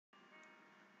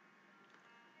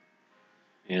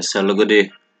Yes, hello, good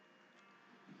day.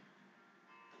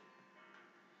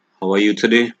 How are you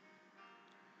today?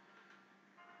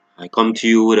 I come to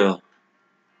you with a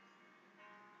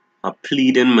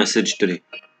pleading message today.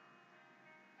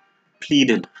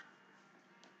 Pleading.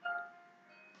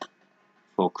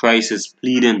 For Christ is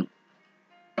pleading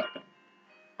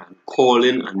and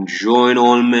calling and drawing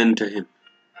all men to Him.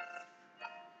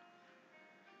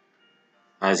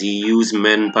 As He used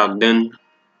men back then,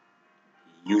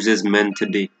 He uses men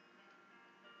today.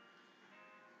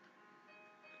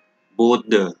 Both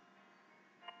the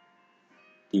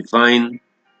divine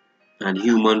and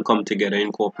human come together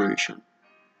in cooperation.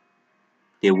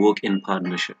 They work in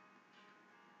partnership.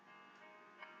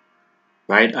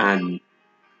 Right? And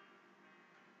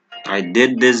I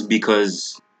did this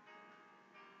because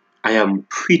I am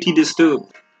pretty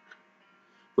disturbed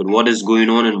with what is going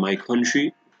on in my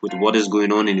country, with what is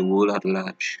going on in the world at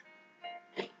large.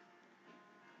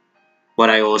 But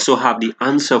I also have the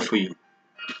answer for you,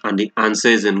 and the answer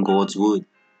is in God's word.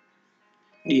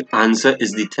 The answer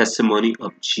is the testimony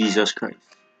of Jesus Christ.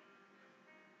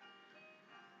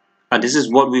 And this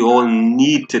is what we all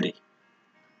need today.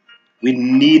 We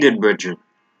need it, brethren.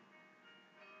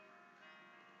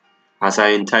 As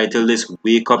I entitle this,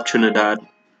 Wake Up Trinidad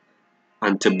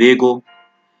and Tobago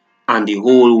and the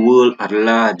whole world at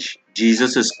large.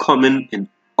 Jesus is coming in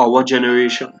our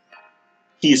generation.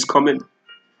 He is coming.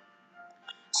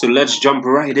 So let's jump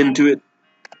right into it.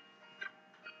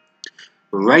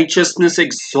 Righteousness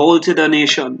exalted a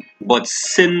nation, but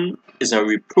sin is a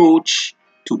reproach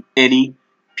to any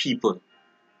people.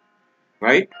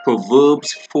 Right?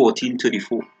 Proverbs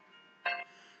 14:34.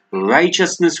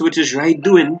 Righteousness, which is right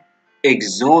doing,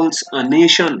 exalts a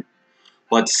nation,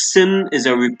 but sin is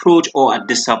a reproach or a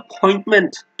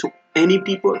disappointment to any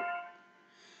people.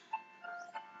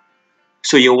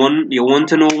 So you want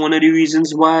to know one of the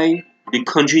reasons why the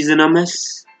country is in a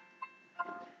mess?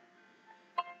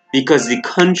 Because the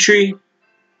country,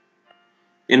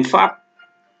 in fact,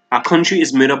 a country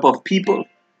is made up of people.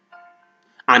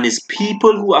 And it's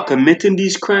people who are committing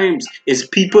these crimes. It's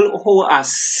people who are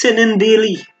sinning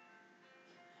daily.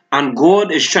 And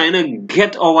God is trying to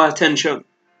get our attention.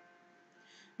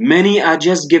 Many are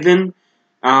just given,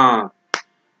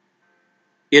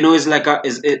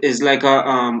 it's like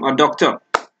a doctor.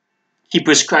 He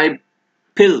prescribed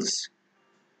pills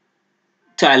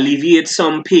to alleviate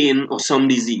some pain or some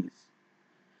disease.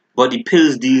 But the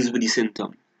pills deals with the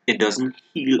symptom. It doesn't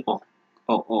heal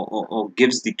or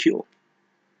gives the cure.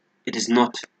 It is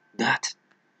not that.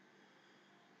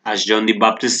 As John the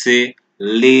Baptist say,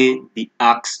 lay the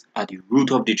axe at the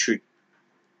root of the tree.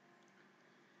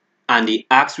 And the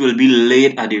axe will be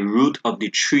laid at the root of the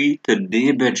tree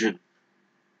today, brethren.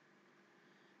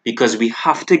 Because we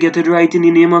have to get it right in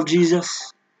the name of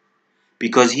Jesus.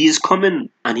 Because He is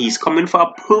coming, and He is coming for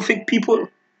a perfect people.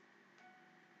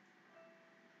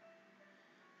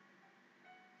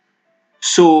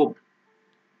 So,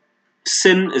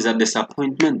 sin is a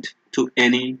disappointment to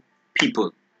any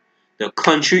people. The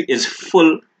country is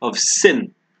full of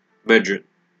sin, brethren.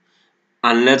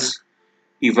 And let's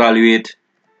evaluate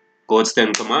God's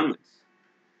 10 commandments.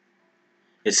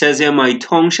 It says here, my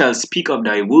tongue shall speak of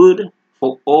thy word,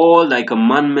 for all thy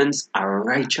commandments are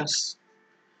righteous.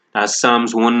 That's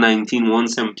Psalms 119,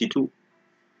 172.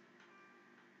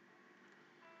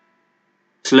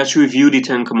 So let's review the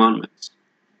 10 commandments.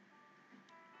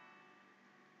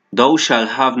 Thou shalt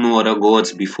have no other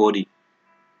gods before thee.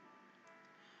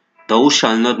 Thou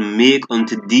shalt not make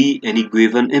unto thee any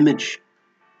graven image.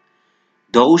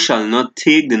 Thou shalt not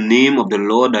take the name of the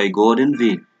Lord thy God in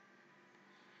vain.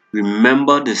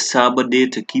 Remember the Sabbath day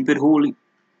to keep it holy.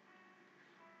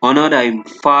 Honor thy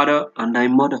father and thy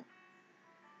mother.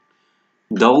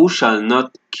 Thou shalt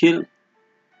not kill.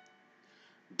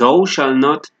 Thou shalt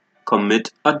not commit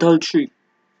adultery.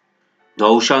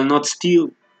 Thou shalt not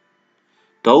steal.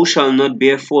 Thou shalt not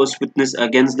bear false witness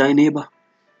against thy neighbor.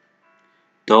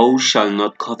 Thou shalt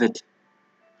not covet.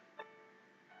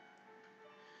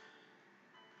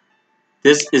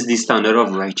 This is the standard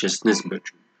of righteousness,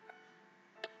 brethren.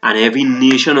 And every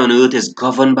nation on earth is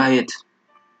governed by it.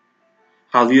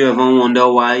 Have you ever wondered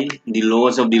why the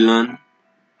laws of the land?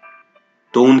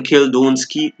 Don't kill, don't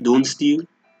steal.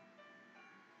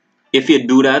 If you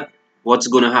do that, what's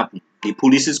going to happen? The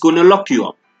police is going to lock you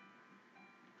up.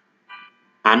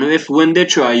 And if when they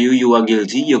try you, you are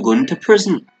guilty, you're going to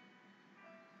prison.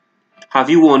 Have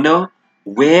you wondered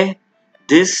where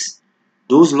those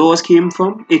laws came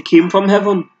from? It came from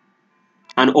heaven.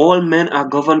 And all men are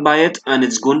governed by it, and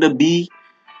it's going to be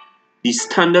the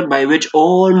standard by which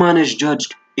all man is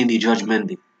judged in the judgment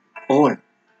day. All.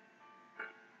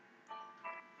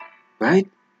 Right?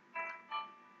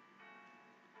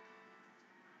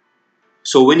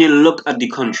 So when you look at the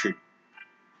country,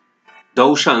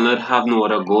 thou shalt not have no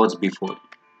other gods before thee.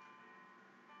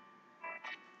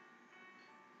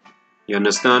 You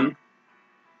understand?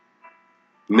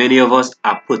 Many of us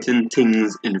are putting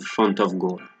things in front of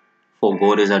God. For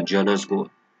God is a jealous God.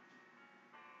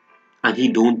 And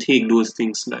He don't take those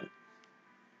things light.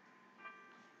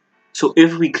 So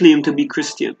if we claim to be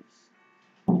Christians,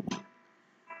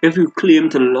 if you claim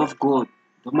to love God,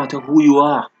 no matter who you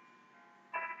are,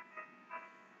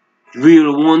 we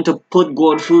will want to put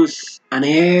God first, and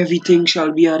everything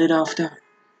shall be added after.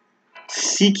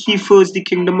 Seek ye first the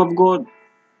kingdom of God.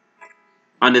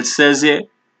 And it says here,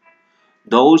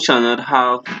 thou shalt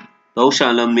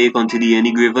not make unto thee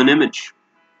any graven image.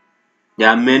 There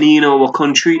are many in our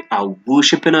country are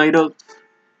worshipping idols.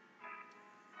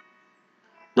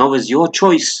 Now it's your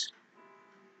choice.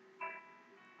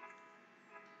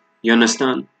 You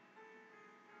understand?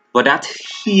 But that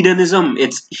heathenism,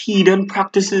 it's heathen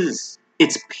practices,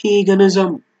 it's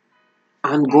paganism,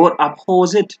 and God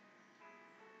abhors it.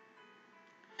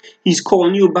 He's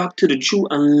calling you back to the true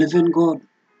and living God.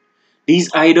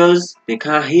 These idols, they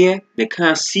can't hear, they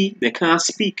can't see, they can't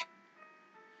speak.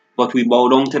 But we bow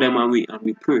down to them and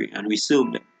we pray and we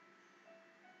serve them.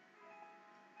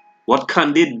 What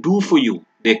can they do for you?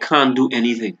 They can't do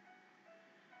anything.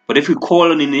 But if we call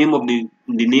on the name of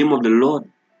the Lord,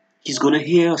 He's gonna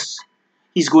hear us.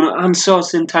 He's gonna answer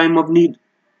us in time of need.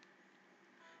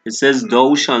 It says,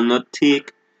 thou shalt not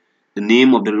take the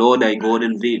name of the Lord thy God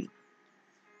in vain.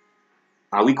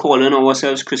 Are we calling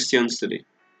ourselves Christians today?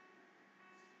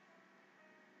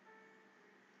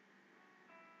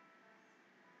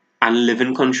 And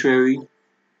living contrary?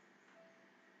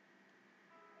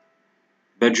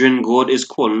 Brethren, God is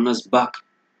calling us back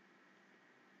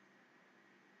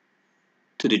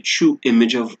to the true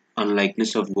image of and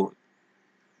likeness of God.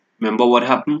 Remember what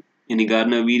happened in the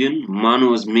Garden of Eden? Man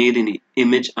was made in the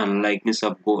image and likeness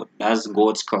of God. That's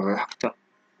God's character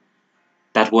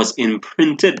that was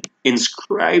imprinted,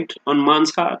 inscribed on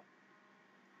man's heart.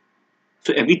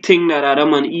 So everything that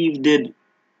Adam and Eve did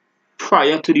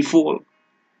prior to the fall,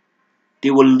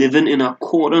 they were living in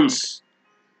accordance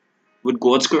with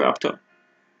God's character.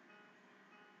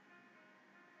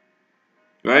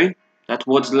 Right? That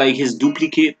was like His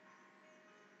duplicate.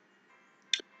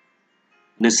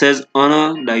 And it says,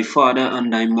 honor thy father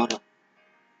and thy mother.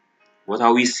 What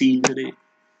are we seeing today?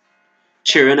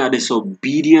 Children are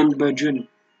disobedient, brethren.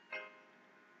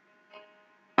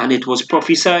 And it was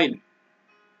prophesied.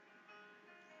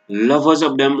 Lovers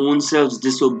of them own selves,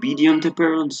 disobedient to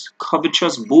parents,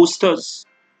 covetous, boasters,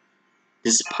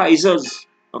 despisers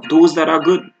of those that are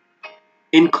good,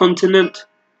 incontinent,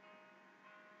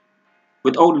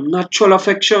 without natural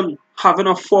affection, having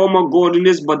a form of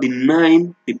godliness but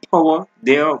denying the power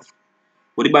thereof.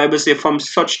 What the Bible says, from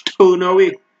such turn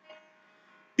away.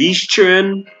 These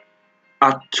children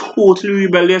are totally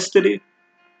rebellious today.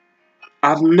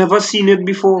 I've never seen it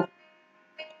before.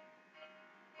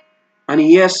 And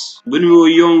yes, when we were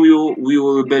young, we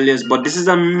were rebellious, but this is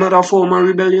another form of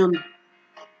rebellion.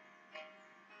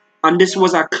 And this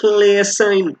was a clear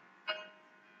sign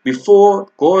before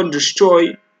God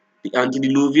destroyed the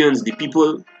antediluvians, the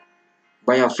people,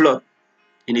 by a flood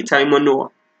in the time of Noah.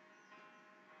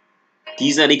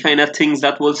 These are the kind of things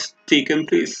that was taking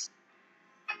place.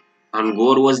 And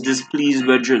God was displeased,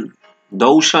 brethren.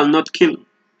 Thou shalt not kill.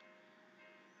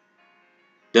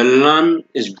 The land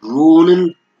is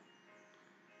groaning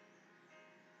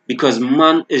because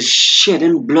man is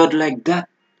shedding blood like that.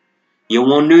 You're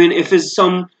wondering if it's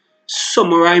some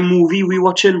samurai movie we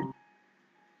watching.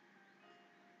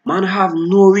 Man have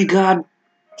no regard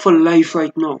for life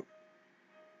right now.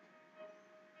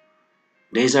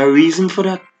 There's a reason for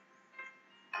that.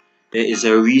 There is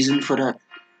a reason for that.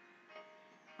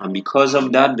 And because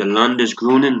of that, the land is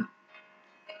groaning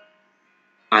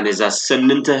and is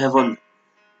ascending to heaven.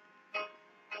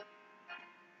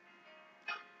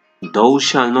 Thou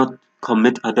shalt not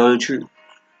commit adultery.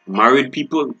 Married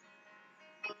people,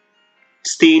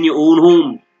 stay in your own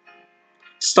home.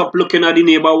 Stop looking at the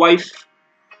neighbor wife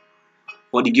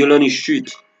or the girl on the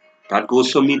street. That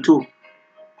goes for me too.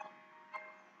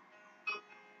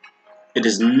 It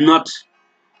is not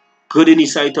good in the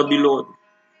sight of the Lord.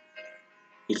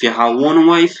 If you have one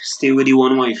wife, stay with the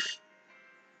one wife.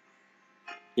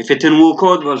 If it didn't work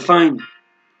out, well, fine.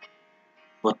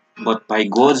 But by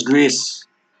God's grace,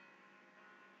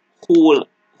 hold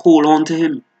on to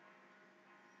Him.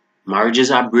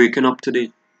 Marriages are breaking up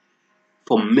today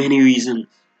for many reasons.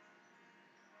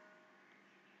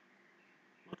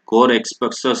 But God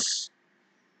expects us,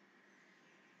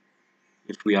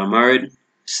 if we are married,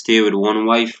 stay with one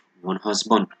wife, one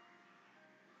husband.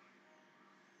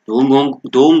 Don't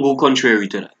go contrary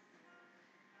to that.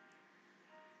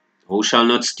 Thou shalt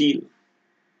not steal.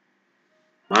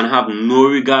 Man, have no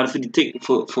regard for the thing,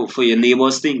 for your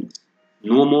neighbor's things.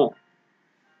 No more.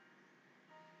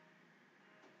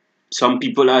 Some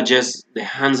people are just, their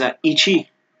hands are itchy.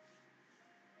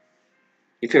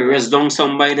 If you rest down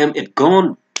some by them, it's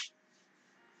gone.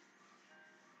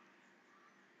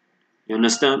 You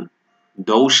understand?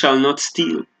 Thou shalt not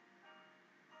steal.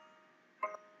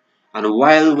 And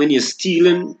while when you're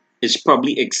stealing, it's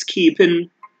probably escaping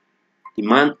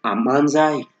a man's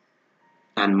eye.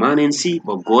 And man ain't see,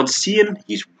 but God's seeing,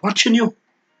 He's watching you.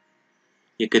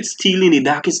 You could steal in the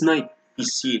darkest night,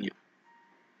 He's seeing you.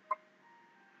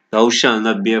 Thou shalt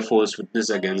not bear false witness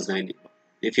against thy neighbor.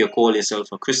 If you call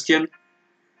yourself a Christian,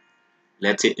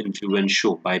 let your influence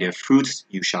show. By their fruits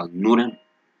you shall know them.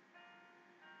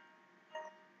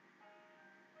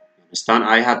 You understand?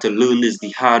 I had to learn this the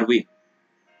hard way.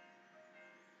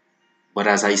 But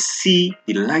as I see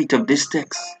the light of this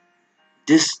text,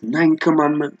 this 9th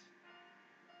commandment,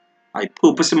 I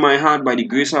purpose in my heart by the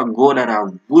grace of God that I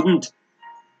wouldn't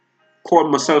call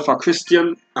myself a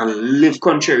Christian and live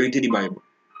contrary to the Bible.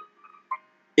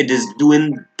 It is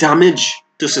doing damage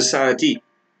to society,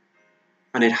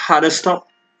 and it had to stop.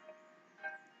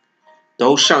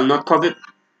 Thou shalt not covet.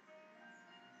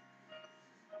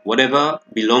 Whatever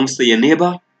belongs to your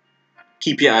neighbor,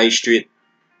 keep your eyes straight.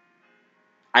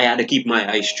 I had to keep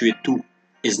my eyes straight too.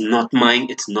 It's not mine,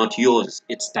 it's not yours.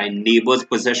 It's thy neighbor's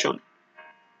possession.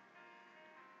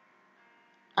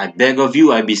 I beg of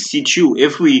you, I beseech you,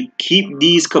 if we keep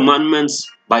these commandments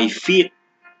by faith,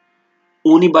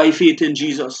 only by faith in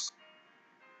Jesus,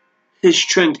 His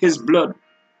strength, His blood,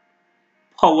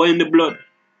 power in the blood,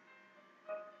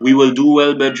 we will do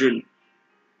well, brethren.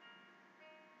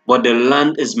 But the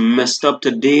land is messed up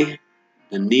today.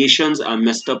 The nations are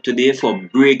messed up today for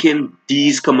breaking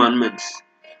these commandments.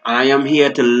 I am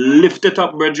here to lift it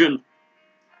up, brethren.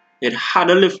 It had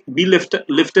to be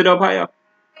lifted up higher.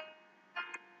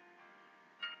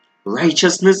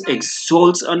 Righteousness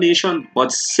exalts a nation,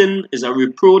 but sin is a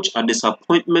reproach, a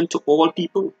disappointment to all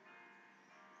people.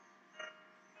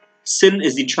 Sin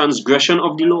is the transgression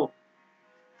of the law.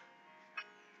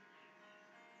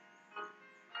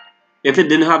 If it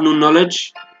didn't have no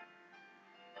knowledge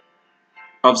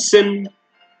of sin,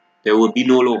 there would be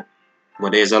no law.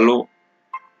 But there's a law.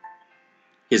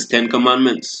 His 10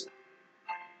 commandments.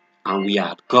 And we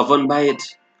are governed by it.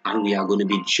 And we are going to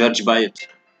be judged by it.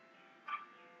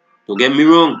 Don't get me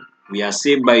wrong. We are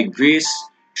saved by grace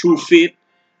through faith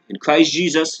in Christ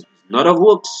Jesus, not of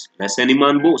works, lest any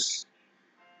man boast.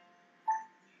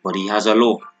 But He has a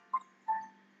law.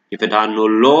 If it had no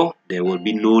law, there would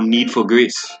be no need for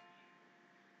grace.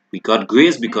 We got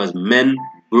grace because men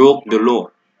broke the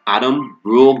law. Adam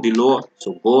broke the law,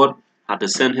 so God had to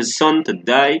send His Son to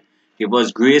die, give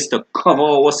us grace to cover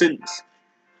our sins.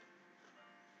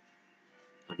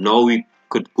 And now we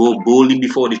could go boldly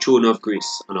before the throne of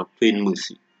grace and obtain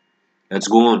mercy. Let's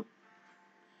go on.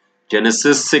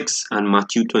 Genesis 6 and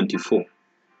Matthew 24,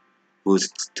 verse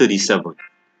 37.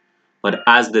 But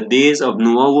as the days of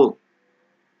Noah were,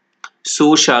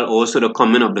 so shall also the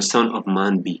coming of the Son of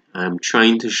Man be. I am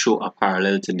trying to show a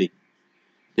parallel today.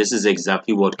 This is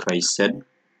exactly what Christ said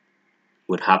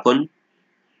would happen.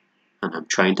 And I'm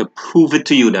trying to prove it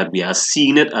to you that we are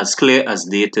seeing it as clear as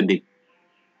day today.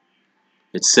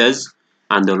 It says,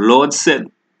 and the Lord said,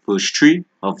 verse 3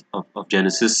 of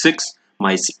Genesis 6,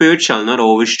 my spirit shall not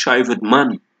always strive with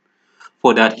man,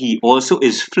 for that he also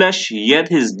is flesh, yet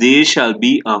his days shall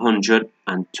be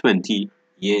 120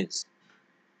 years.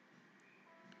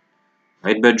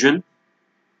 Right, brethren?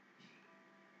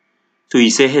 So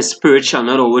he said his spirit shall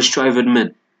not always strive with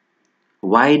men.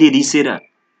 Why did he say that?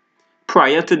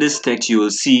 Prior to this text, you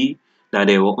will see that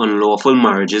there were unlawful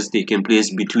marriages taking place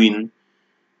between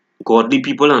godly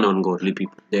people and ungodly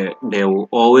people. There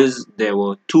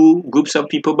were two groups of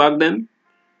people back then: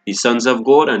 the sons of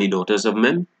God and the daughters of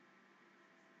men,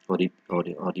 or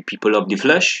the people of the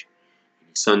flesh,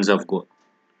 the sons of God.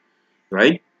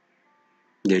 Right?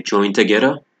 They joined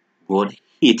together. God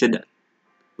hated that.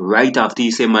 Right after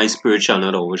He said, my spirit shall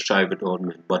not always strive with all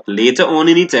men. But later on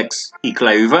in the text, He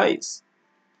clarifies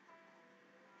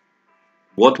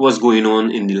what was going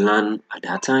on in the land at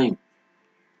that time.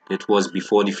 It was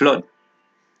before the flood.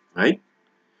 Right?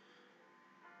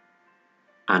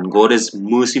 And God is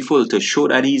merciful. To show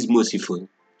that He is merciful,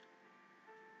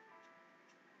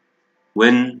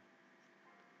 when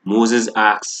Moses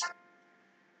asks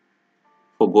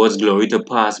for God's glory to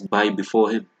pass by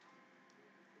before him,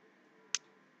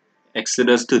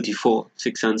 Exodus 34,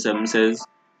 6 and 7 says,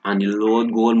 And the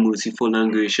Lord God merciful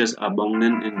and gracious,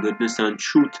 abounding in goodness and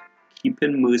truth,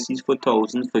 keeping mercies for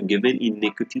thousands, forgiving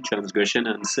iniquity, transgression,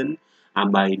 and sin,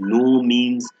 and by no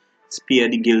means spare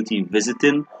the guilty,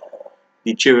 visiting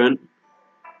the children,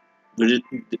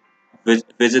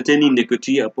 visiting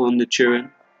iniquity upon the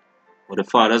children, or the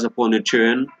fathers upon the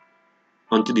children,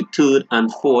 unto the third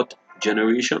and fourth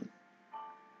generation.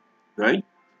 Right?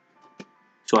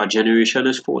 So our generation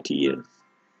is 40 years.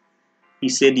 He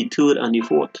said the third and the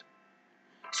fourth.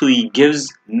 So he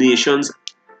gives nations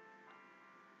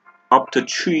up to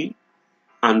 3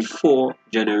 and 4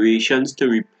 generations to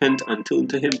repent and turn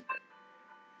to him.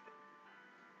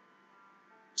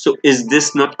 So is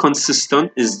this not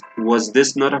consistent? Was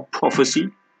this not a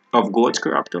prophecy of God's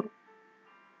character?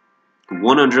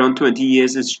 120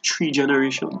 years is 3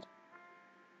 generations.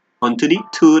 Unto the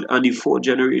third and the fourth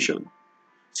generation.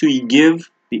 So he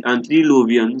gave the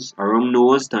antediluvians around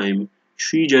Noah's time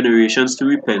 3 generations to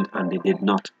repent, and they did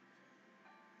not.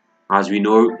 As we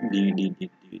know, the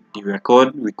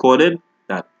record recorded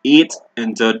that 8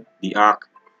 entered the ark,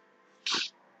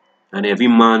 and every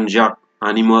man, jack,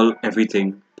 animal,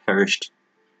 everything perished.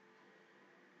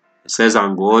 It says,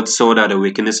 and God saw that the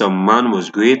wickedness of man was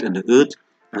great in the earth,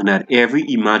 and that every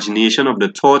imagination of the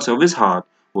thoughts of his heart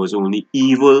was only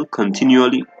evil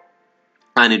continually.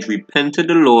 And it repented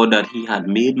the Lord that he had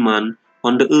made man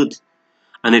on the earth,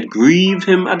 and it grieved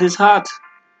him at his heart.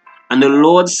 And the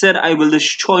Lord said, I will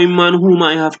destroy man whom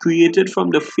I have created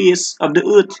from the face of the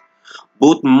earth,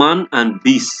 both man and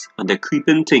beast, and the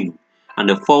creeping thing, and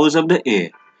the fowls of the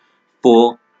air,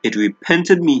 for it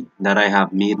repented me that I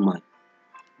have made man.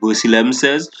 Verse 11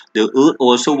 says, the earth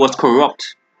also was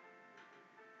corrupt,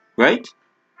 right?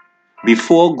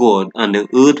 Before God, and the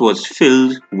earth was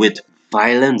filled with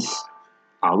violence.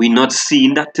 Are we not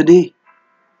seeing that today?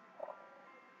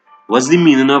 What's the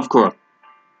meaning of corrupt?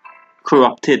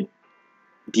 Corrupted,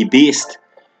 debased,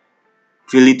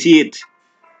 vitiated,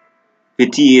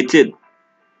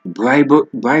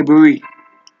 bribery,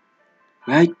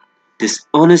 right?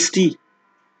 Dishonesty,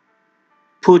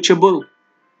 purchable,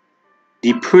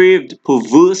 depraved,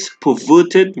 perverse,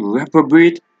 perverted,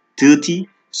 reprobate, dirty,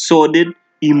 sordid,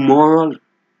 immoral.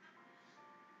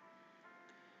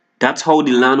 That's how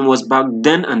the land was back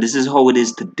then, and this is how it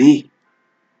is today.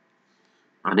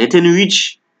 And it didn't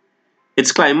reach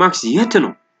its climax yet,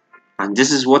 And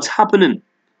this is what's happening.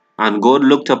 And God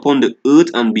looked upon the earth,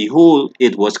 and behold,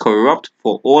 it was corrupt,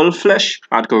 for all flesh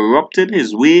had corrupted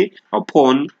his way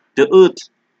upon the earth.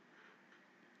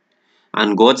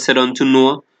 And God said unto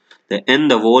Noah, the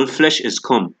end of all flesh is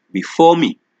come before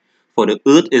me, for the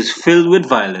earth is filled with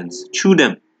violence through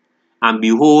them, and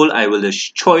behold, I will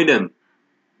destroy them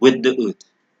with the earth.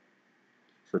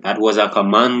 So that was a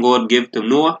command God gave to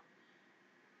Noah,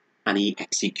 and he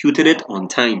executed it on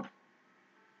time.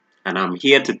 And I'm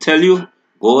here to tell you,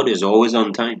 God is always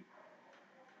on time.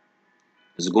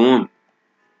 Let's go on.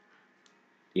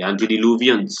 The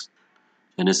antediluvians.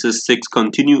 Genesis 6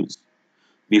 continues.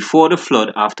 Before the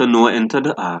flood, after Noah entered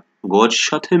the ark, God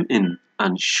shut him in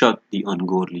and shut the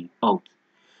ungodly out.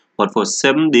 But for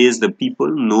 7 days the people,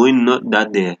 knowing not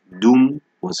that their doom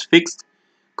was fixed,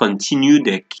 continued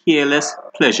their careless,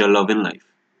 pleasure-loving life,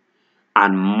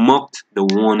 and mocked the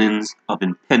warnings of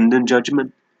impending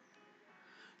judgment.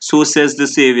 So says the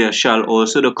Saviour, shall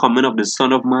also the coming of the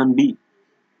Son of Man be.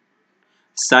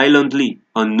 Silently,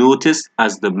 unnoticed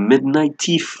as the midnight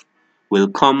thief, will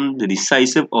come the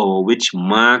decisive hour which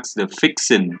marks the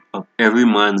fixing of every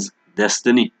man's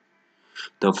destiny,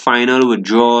 the final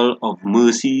withdrawal of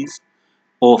mercies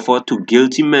offered to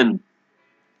guilty men.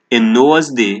 In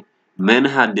Noah's day, men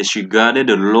had disregarded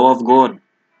the law of God.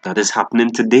 That is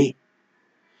happening today,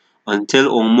 until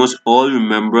almost all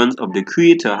remembrance of the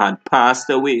Creator had passed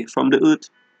away from the earth.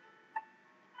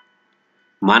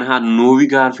 Man had no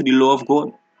regard for the law of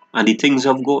God and the things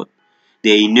of God.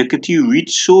 Their iniquity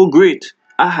reached so great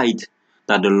a height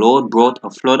that the Lord brought a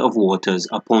flood of waters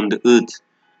upon the earth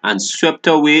and swept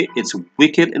away its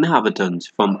wicked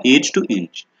inhabitants from age to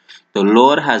age. The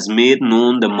Lord has made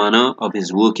known the manner of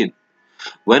his working.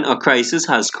 When a crisis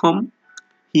has come,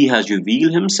 he has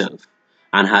revealed himself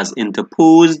and has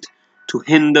interposed to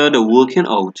hinder the working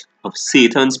out of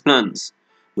Satan's plans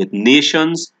with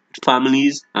nations, with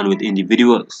families, and with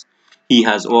individuals. He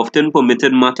has often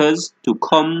permitted matters to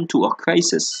come to a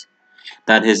crisis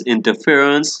that his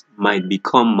interference might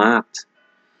become marked.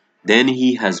 Then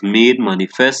he has made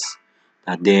manifest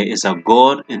that there is a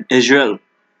God in Israel,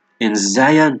 in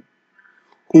Zion,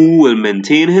 who will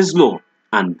maintain his law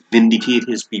and vindicate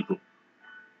his people.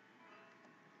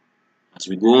 As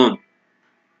we go on.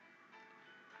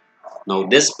 Now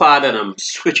this part that I'm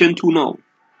switching to now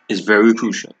is very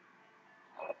crucial.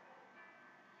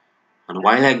 And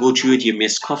while I go through it, you may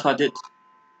scoff at it.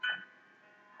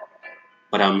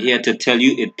 But I'm here to tell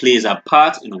you it plays a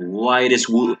part in why this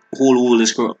whole world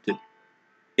is corrupted.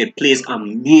 It plays a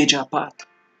major part.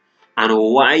 And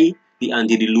why the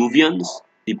antediluvians,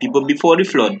 the people before the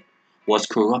flood, was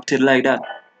corrupted like that.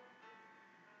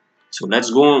 So let's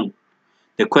go on.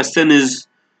 The question is,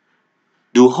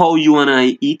 do how you and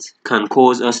I eat can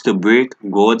cause us to break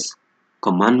God's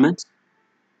commandments?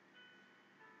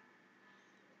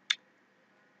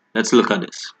 Let's look at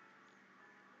this.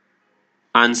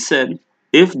 And said,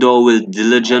 if thou wilt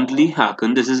diligently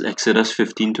hearken, this is Exodus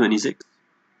 15:26.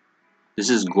 This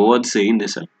is God saying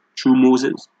this through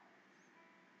Moses,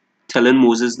 telling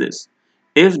Moses this.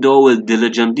 If thou wilt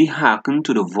diligently hearken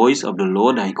to the voice of the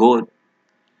Lord thy God,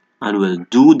 and will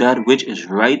do that which is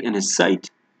right in his sight,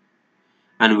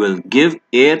 and will give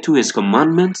ear to his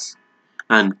commandments,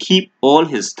 and keep all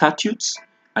his statutes,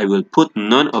 I will put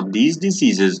none of these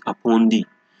diseases upon thee,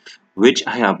 which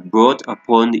I have brought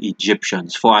upon the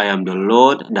Egyptians, for I am the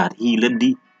Lord that healeth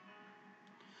thee.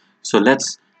 So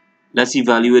let's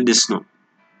evaluate this now.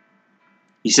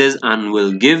 He says, and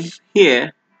will give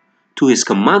ear to his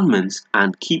commandments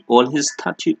and keep all his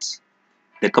statutes.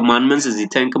 The commandments is the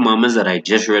 10 commandments that I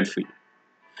just read for you.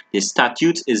 The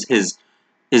statutes is his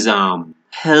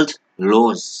health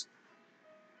laws.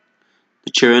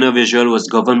 The children of Israel was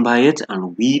governed by it,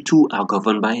 and we too are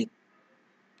governed by it.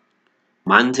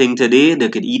 Man think today they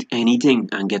could eat anything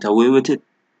and get away with it.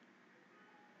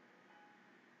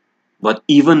 But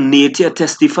even nature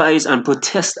testifies and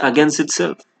protests against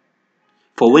itself.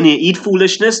 For when you eat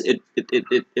foolishness,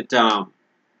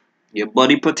 your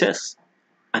body protests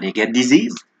and you get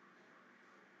disease.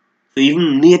 So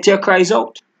even nature cries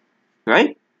out,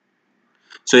 right?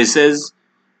 So it says,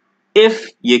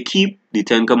 if you keep the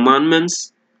 10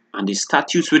 commandments and the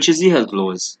statutes, which is the health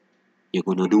laws, you're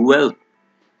going to do well.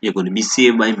 You're going to be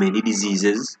saved by many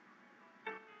diseases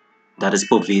that is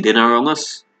pervading around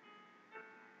us.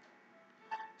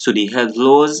 So the health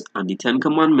laws and the 10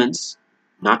 commandments,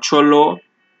 natural law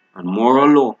and moral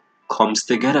law, comes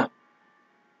together.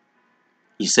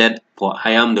 He said, for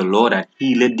I am the Lord that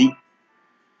healeth thee.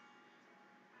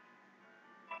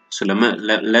 So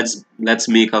let's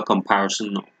make a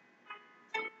comparison now.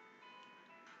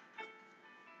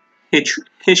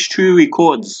 History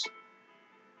records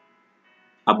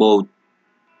about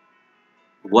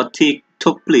what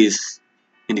took place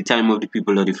in the time of the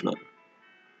people of the flood.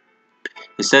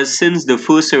 It says, since the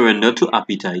first surrender to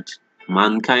appetite,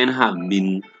 mankind have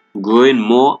been growing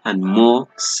more and more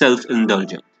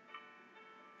self-indulgent.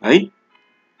 Right?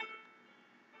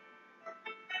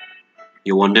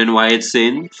 You're wondering why it's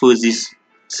saying,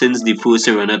 since the first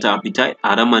surrender to appetite,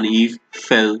 Adam and Eve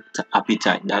fell to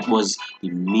appetite. That was the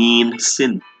main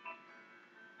sin.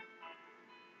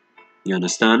 You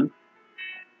understand?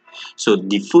 So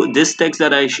this text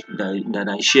that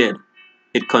I shared,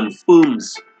 it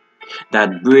confirms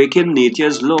that breaking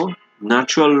nature's law,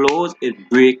 natural laws, you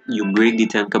break the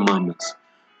 10 commandments.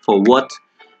 For what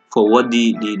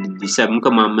the 7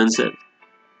 commandments said.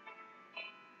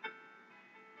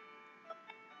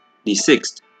 The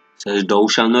 6th says, thou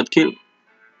shalt not kill.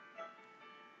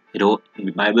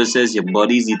 The Bible says your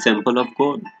body is the temple of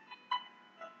God.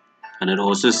 And it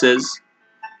also says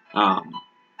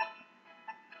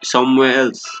somewhere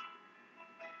else,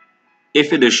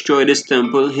 if you destroy this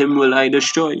temple, him will I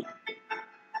destroy.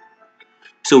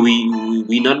 So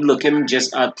we not looking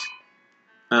just at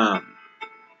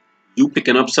you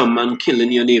picking up someone,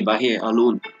 killing your neighbor here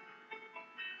alone.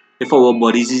 If our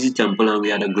bodies is the temple and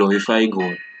we are to glorify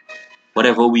God,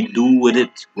 whatever we do with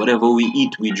it, whatever we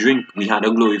eat, we drink, we had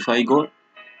to glorify God.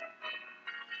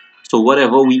 So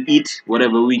whatever we eat,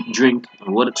 whatever we drink,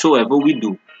 and whatsoever we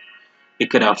do, it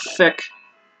could affect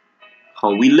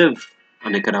how we live,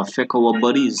 and it could affect our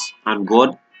bodies, and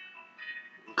God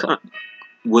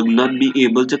would not be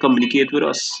able to communicate with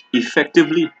us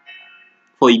effectively,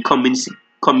 for He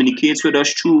communicates with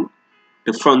us through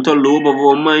the frontal lobe of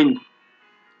our mind.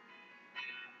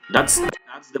 That's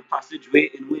the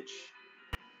passageway in which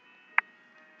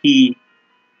He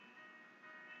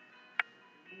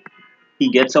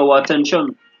gets our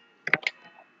attention,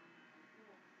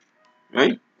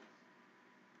 right?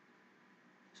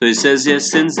 So it says here,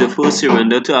 since the first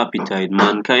surrender to appetite,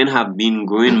 mankind have been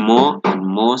growing more and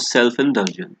more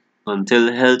self-indulgent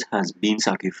until health has been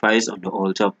sacrificed on the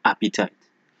altar of appetite.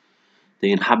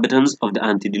 The inhabitants of the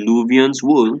antediluvian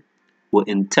world were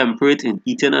intemperate in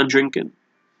eating and drinking.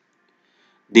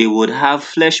 They would have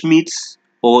flesh meats,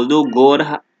 although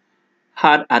God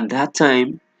had at that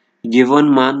time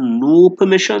given man no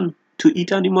permission to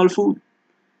eat animal food.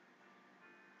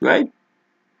 Right?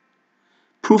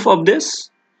 Proof of this?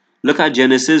 Look at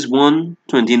Genesis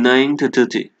 1:29 to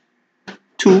 30,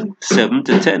 2:7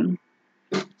 to 10,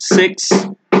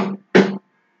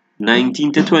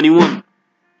 6:19 to 21,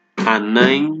 and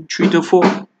 9:3 to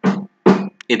 4.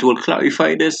 It will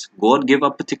clarify this. God gave a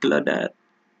particular diet.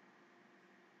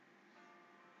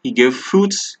 He gave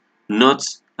fruits,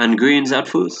 nuts, and grains at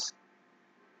first.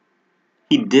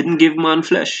 He didn't give man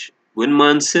flesh. When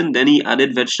man sinned, then he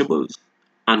added vegetables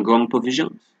and ground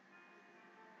provisions.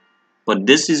 But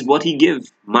this is what he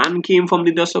gave. Man came from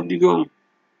the dust of the ground.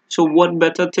 So what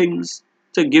better things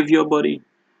to give your body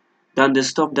than the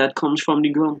stuff that comes from the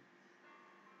ground?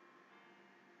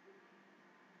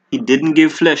 He didn't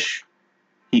give flesh.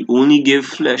 He only gave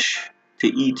flesh to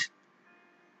eat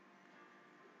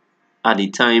at the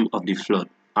time of the flood.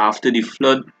 After the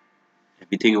flood,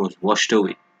 everything was washed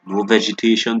away. No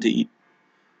vegetation to eat.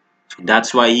 So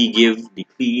that's why he gave the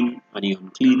clean and the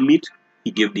unclean meat.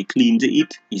 He gave the clean to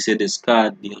eat. He said,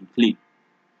 discard the unclean.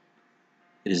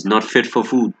 It is not fit for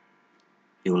food.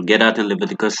 You will get that in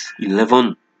Leviticus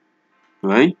 11.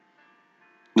 Right?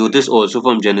 Notice also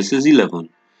from Genesis 11.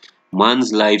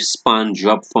 Man's lifespan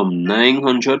dropped from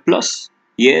 900 plus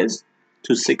years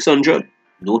to 600.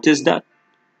 Notice that.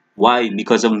 Why?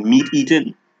 Because of meat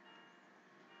eating.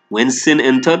 When sin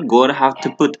entered, God had to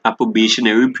put a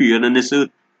probationary period on this earth.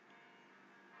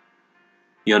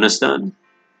 You understand?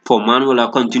 For man will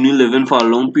have continued living for a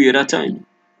long period of time.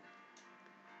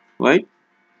 Right?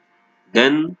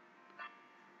 Then,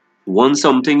 one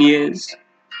something years,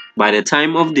 by the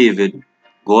time of David,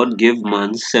 God gave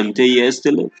man 70 years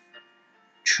to live.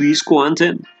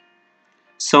 70.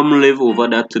 Some live over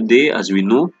that today, as we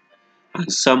know,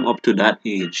 and some up to that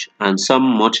age, and some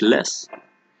much less.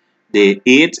 They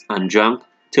ate and drank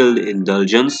till the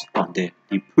indulgence of their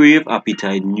depraved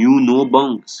appetite knew no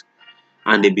bounds,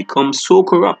 and they become so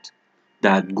corrupt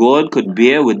that God could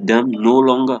bear with them no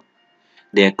longer.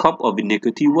 Their cup of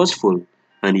iniquity was full,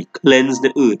 and he cleansed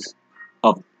the earth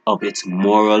of its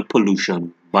moral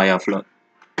pollution by a flood.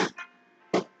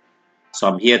 So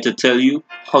I'm here to tell you,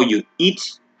 how you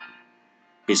eat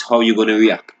is how you're going to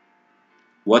react.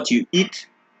 What you eat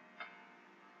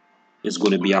is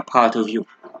going to be a part of you.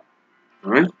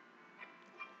 Alright?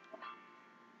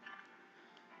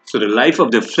 So the life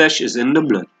of the flesh is in the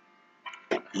blood.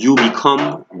 You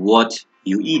become what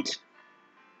you eat.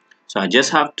 So I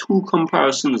just have two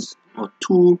comparisons or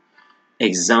two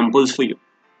examples for you.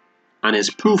 And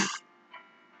as proof,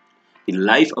 the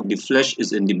life of the flesh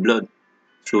is in the blood.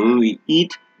 So when we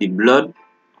eat the blood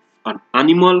of an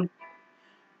animal,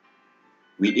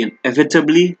 we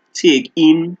inevitably take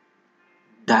in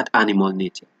that animal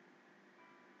nature.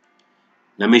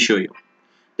 Let me show you.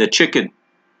 The chicken.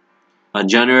 A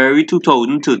January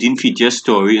 2013 feature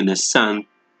story in the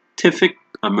Scientific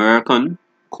American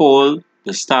called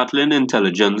The Startling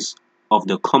Intelligence of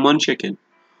the Common Chicken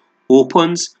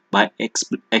opens by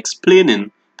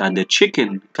explaining that the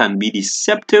chicken can be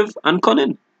deceptive and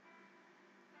cunning,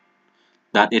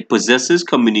 that it possesses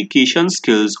communication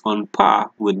skills on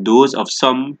par with those of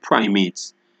some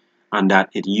primates, and that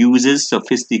it uses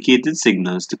sophisticated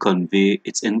signals to convey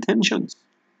its intentions.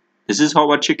 This is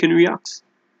how a chicken reacts.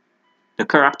 The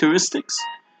characteristics.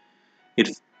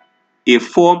 It's a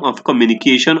form of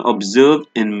communication observed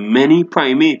in many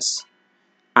primates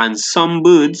and some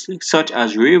birds, such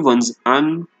as ravens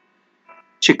and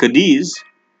chickadees.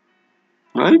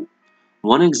 Right?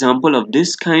 One example of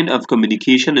this kind of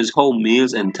communication is how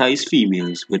males entice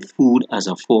females with food as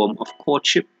a form of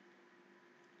courtship.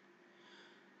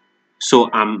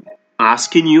 So I'm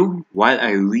asking you, while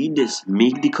I read this,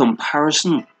 make the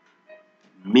comparison.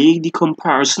 Make the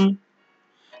comparison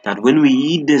that when we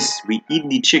eat this, we eat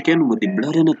the chicken with the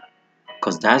blood in it.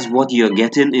 Because that's what you're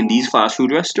getting in these fast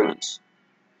food restaurants.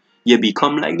 You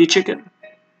become like the chicken.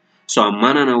 So a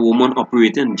man and a woman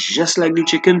operating just like the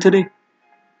chicken today.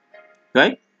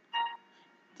 Right?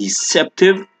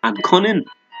 Deceptive and cunning.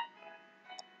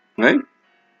 Right?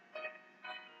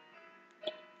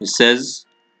 It says,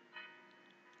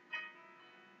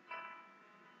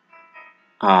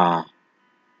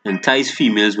 entice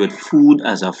females with food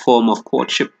as a form of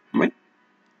courtship. Right?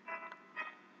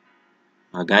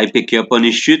 A guy pick you up on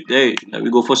the street, hey, let me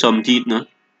go for some teeth now.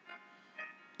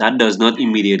 That does not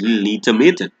immediately lead to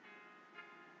mating.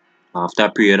 After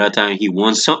a period of time, he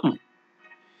wants something.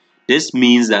 This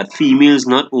means that females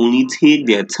not only take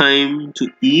their time to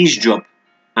eavesdrop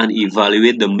and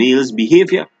evaluate the male's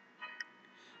behavior,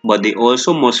 but they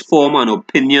also must form an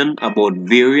opinion about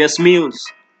various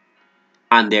males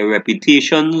and their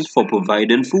reputations for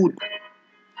providing food,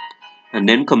 and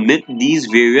then commit these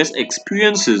various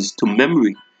experiences to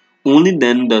memory Only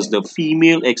then does the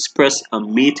female express a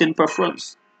mating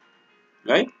preference,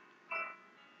 right?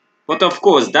 But of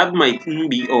course, that mightn't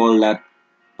be all that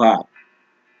bad.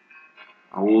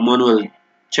 A woman will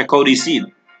check out the seed,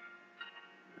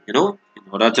 in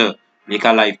order to make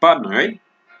a life partner, right?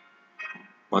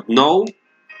 But now,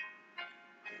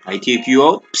 I take you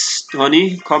out, psst,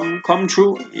 honey, come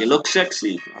through. You look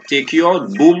sexy. I take you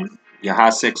out, boom, you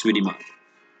have sex with the man.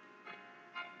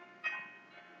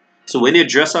 So when you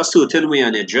dress a certain way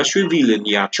and you dress revealing,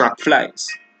 you attract flies.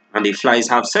 And the flies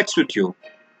have sex with you.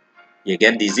 You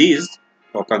get diseased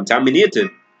or contaminated,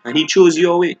 and he throws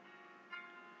you away.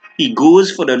 He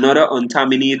goes for another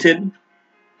uncontaminated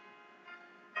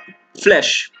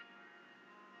flesh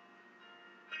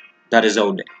that is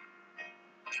out there.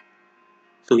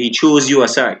 So he throws you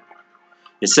aside.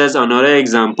 It says another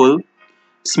example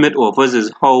Smith offers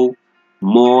is how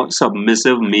more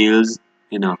submissive males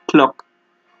in a flock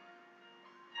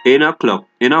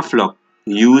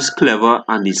use clever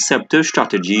and deceptive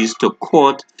strategies to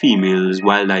court females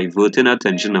while diverting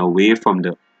attention away from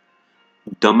the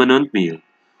dominant male,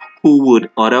 who would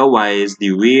otherwise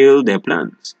derail their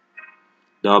plans.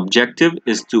 The objective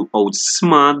is to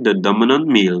outsmart the dominant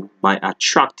male by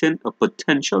attracting a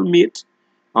potential mate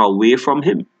away from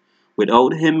him,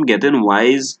 without him getting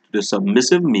wise to the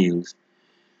submissive male's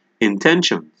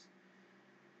intentions.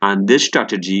 And this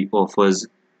strategy often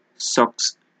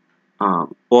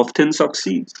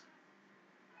succeeds.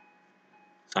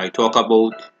 So I talk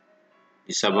about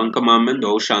the seventh commandment,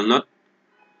 thou shalt not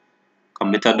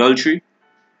commit adultery.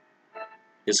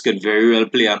 This could very well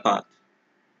play a part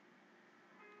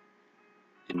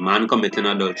in man committing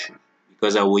adultery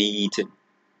because of what he eating.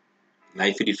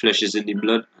 Life of the flesh is in the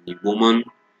blood, and the woman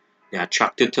they're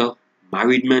attracted to,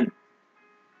 married men,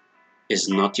 is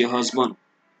not your husband,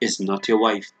 is not your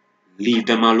wife. Leave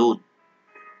them alone.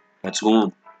 Let's go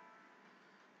on.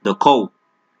 The cow.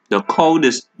 The cow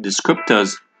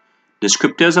descriptors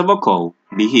of a cow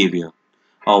behavior.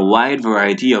 A wide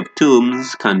variety of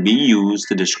terms can be used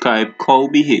to describe cow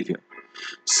behavior,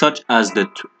 such as the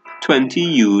 20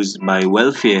 used by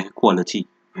Welfare Equality,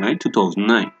 right,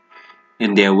 2009,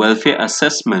 in their welfare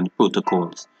assessment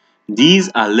protocols.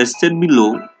 These are listed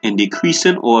below in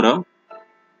decreasing order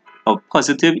of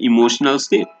positive emotional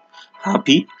state: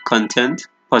 happy, content,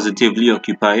 positively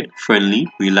occupied, friendly,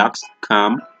 relaxed,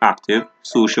 calm, active,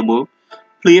 sociable,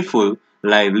 playful,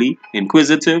 lively,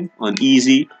 inquisitive,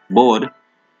 uneasy, bored,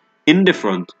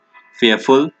 indifferent,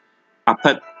 fearful,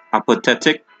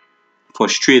 apathetic,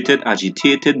 frustrated,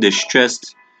 agitated,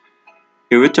 distressed,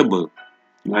 irritable,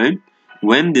 right?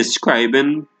 When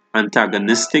describing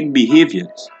antagonistic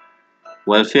behaviors,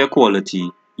 welfare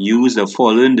quality use the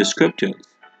following descriptors.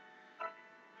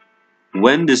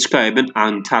 When describing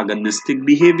antagonistic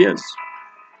behaviors,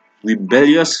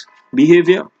 rebellious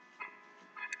behavior.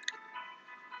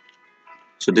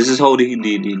 So this is how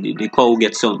the cow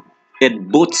gets on.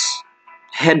 It butts,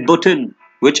 headbutting,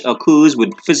 which occurs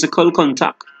with physical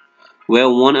contact, where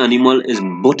one animal is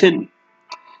butting,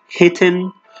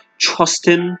 hitting,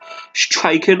 thrusting,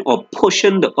 striking, or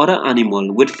pushing the other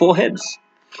animal with foreheads,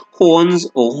 horns,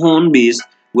 or horn base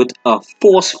with a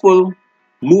forceful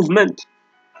movement.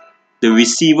 The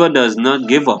receiver does not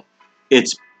give up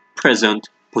its present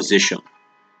position.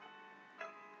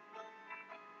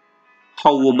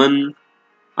 How women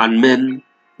and men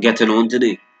getting on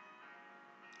today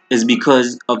is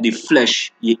because of the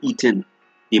flesh you're eating,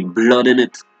 the blood in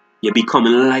it. You're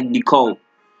becoming like the cow.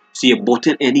 So you're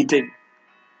butting anything.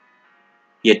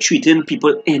 You're treating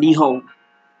people anyhow.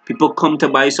 People come to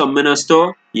buy something in a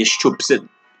store, you're stripping.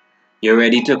 You're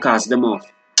ready to cast them off.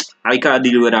 I can't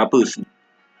deal with that person.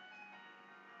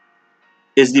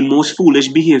 It's the most foolish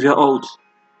behavior out.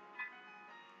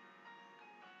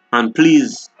 And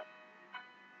please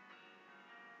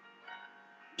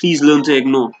learn to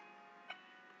ignore.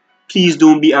 Please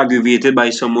don't be aggravated by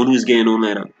someone who's getting on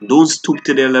like that. Don't stoop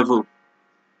to their level.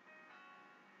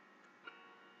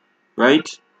 Right?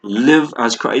 Live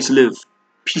as Christ lived.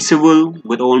 Peaceable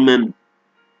with all men.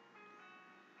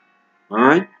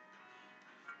 Alright?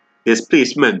 There's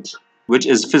placement, which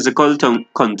is physical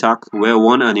contact where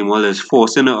one animal is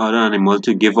forcing the other animal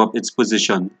to give up its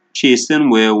position. Chasing,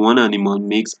 where one animal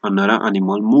makes another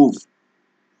animal move.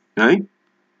 Right?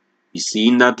 You're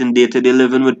seeing that in day-to-day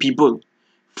living with people.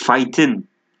 Fighting,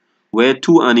 where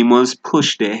two animals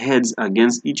push their heads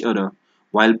against each other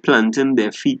while planting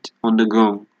their feet on the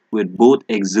ground, with both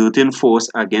exerting force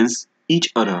against each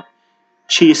other.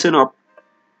 Chasing up,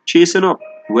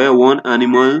 where one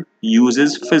animal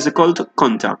uses physical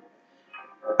contact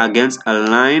against a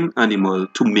lion animal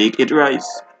to make it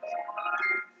rise.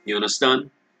 You understand?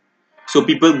 So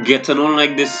people getting on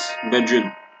like this,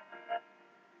 brethren.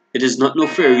 It is not no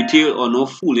fairy tale or no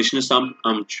foolishness I'm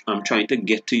trying to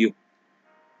get to you.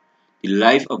 The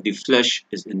life of the flesh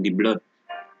is in the blood.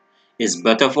 It's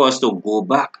better for us to go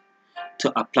back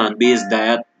to a plant-based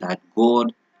diet that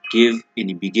God gave in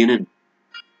the beginning.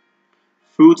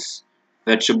 Fruits,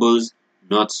 vegetables,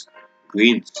 nuts,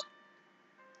 grains.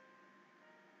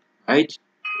 Right?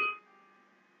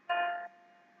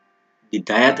 The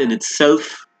diet in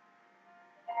itself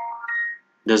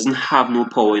doesn't have no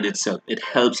power in itself. It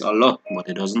helps a lot, but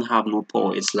it doesn't have no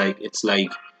power. It's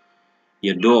like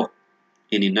your door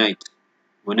in the night.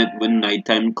 When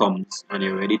nighttime comes and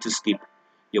you're ready to sleep,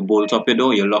 you bolt up your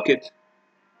door, you lock it.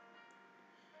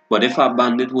 But if a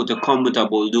bandit were to come with a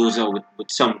bulldozer with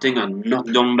something and knock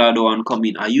down that door and come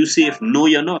in, are you safe? No,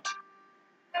 you're not.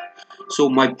 So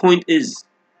my point is,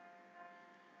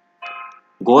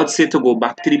 God said to go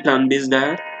back to the plant-based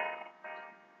diet,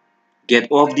 get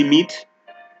off the meat,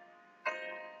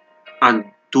 and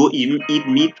don't even eat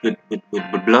meat with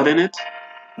blood in it,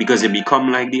 because you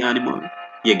become like the animal.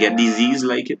 You get disease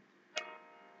like it.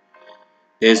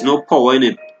 There's no power in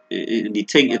it, in the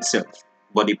thing itself,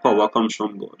 but the power comes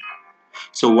from God.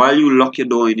 So while you lock your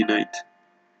door in the night,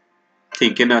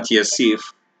 thinking that you're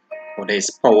safe, or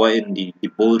there's power in the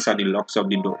bolts and the locks of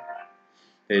the door,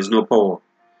 there is no power.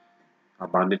 A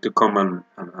bandit to come and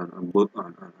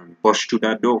push through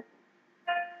that door.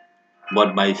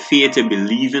 But by faith and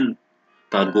believing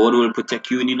that God will protect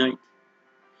you in the night.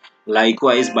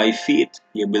 Likewise, by faith,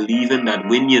 you're believing that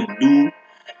when you do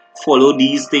follow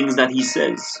these things that He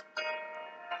says,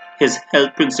 His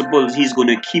health principles, He's going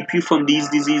to keep you from these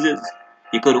diseases.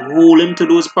 You could hold Him to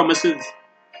those promises.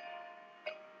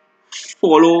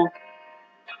 Follow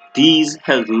these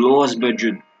health laws,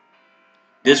 brethren.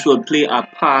 This will play a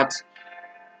part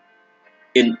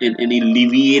in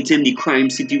alleviating the crime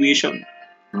situation.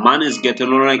 Man is getting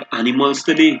on like animals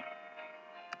today.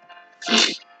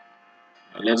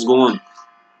 Let's go on.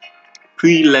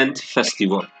 Pre-Lent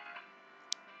festival.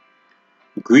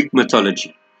 Greek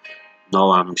mythology.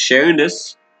 Now I'm sharing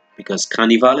this because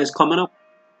Carnival is coming up.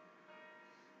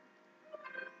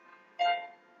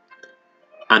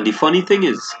 And the funny thing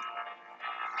is,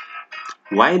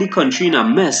 why the country in a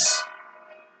mess?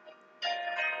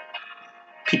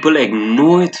 People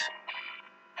ignore it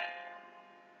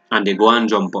and they go and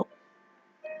jump up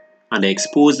and they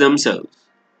expose themselves.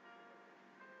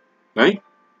 Right?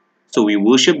 So we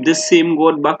worship this same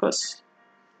God Bacchus,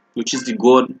 which is the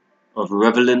God of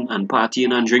reveling and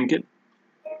partying and drinking.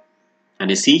 And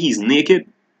you see, he's naked.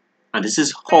 And this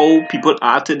is how people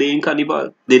are today in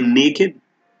Carnival. They're naked.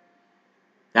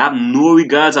 They have no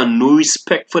regards and no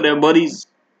respect for their bodies.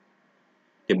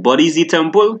 The body is the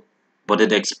temple, but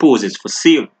it exposes for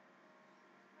sale.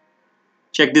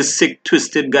 Check this sick,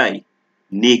 twisted guy.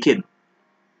 Naked.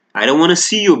 I don't want to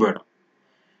see you, brother.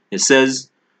 It says,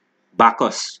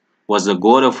 Bacchus was the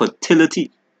god of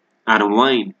fertility and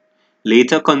wine,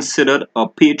 later considered a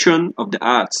patron of the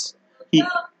arts. He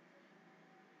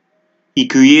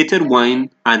created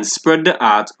wine and spread the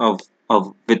art of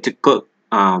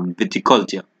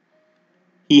viticulture.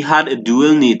 He had a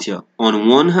dual nature. On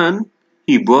one hand,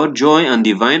 he brought joy and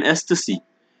divine ecstasy,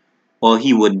 or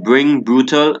he would bring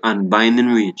brutal and binding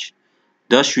rage,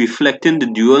 thus reflecting the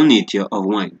dual nature of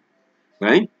wine.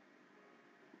 Right?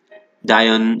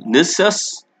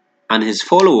 Dionysus and his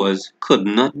followers could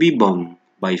not be bound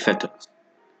by fetters.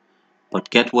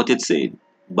 But get what it said.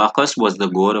 Bacchus was the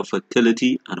god of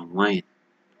fertility and wine.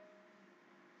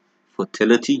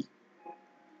 Fertility.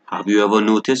 Have you ever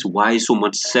noticed why so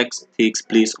much sex takes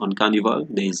place on Carnival?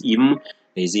 There's even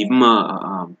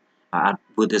a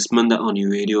advertisement on the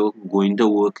radio going to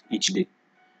work each day,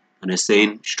 and they're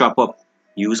saying, strap up,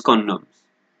 use condoms,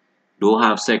 don't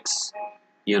have sex,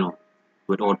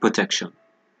 without protection.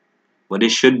 But they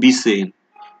should be saying,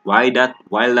 while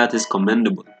that is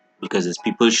commendable, because it's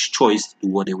people's choice to do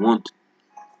what they want.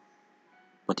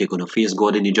 But you're gonna face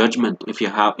God in the judgment. If you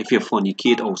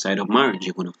fornicate outside of marriage,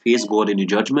 you're gonna face God in the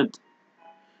judgment.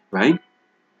 Right?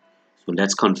 So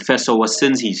let's confess our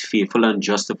sins. He's faithful and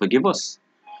just to forgive us.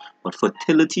 But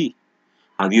fertility,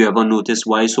 have you ever noticed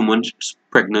why so much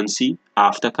pregnancy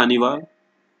after Carnival?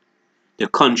 The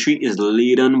country is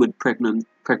laden with pregnant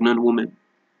women.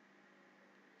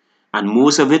 And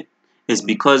most of it is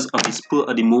because of the spur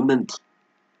of the moment.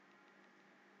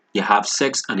 You have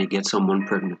sex and you get someone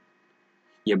pregnant.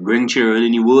 You bring children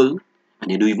in the world and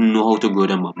you don't even know how to grow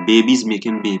them up. Babies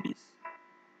making babies.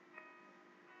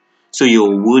 So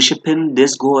you're worshipping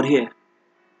this God here.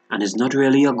 And it's not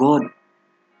really a God.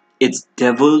 It's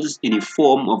devils in the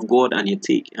form of God, and you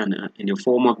take and in the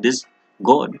form of this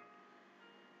God.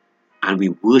 and we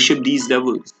worship these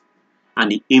devils,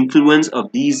 and the influence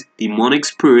of these demonic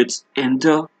spirits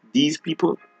enter these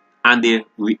people, and they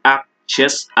react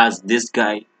just as this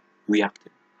guy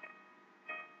reacted.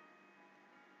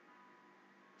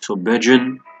 So,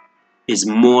 brethren, is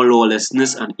more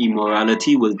lawlessness and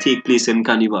immorality will take place in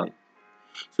Carnival.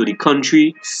 So the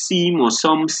country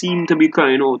some seem to be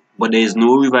crying out, but there is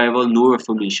no revival, no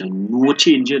reformation, no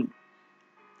changing.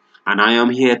 And I am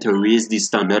here to raise the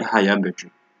standard higher,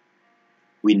 brethren.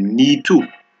 We need to.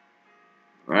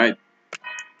 Right?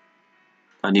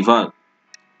 Carnival.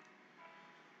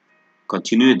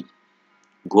 Continuing.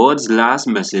 God's last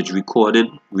message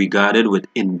regarded with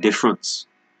indifference.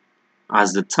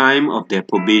 As the time of their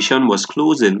probation was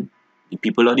closing, the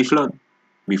people of the flood,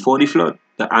 before the flood,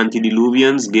 the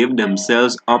antediluvians gave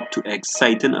themselves up to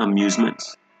exciting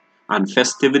amusements and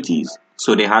festivities,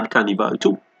 so they had carnival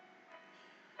too.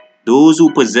 Those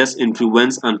who possessed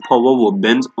influence and power were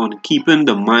bent on keeping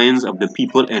the minds of the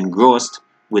people engrossed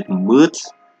with mirth,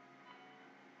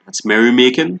 that's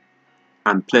merrymaking,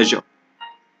 and pleasure,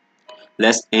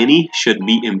 lest any should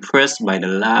be impressed by the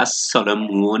last solemn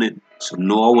warning. So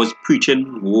Noah was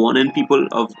preaching, warning people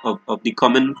of the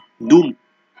coming doom.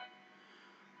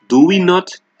 Do we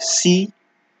not see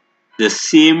the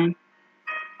same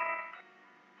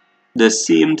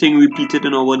thing repeated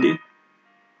in our day?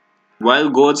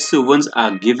 While God's servants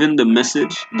are given the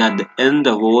message that the end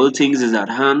of all things is at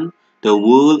hand, the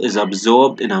world is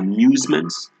absorbed in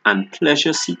amusements and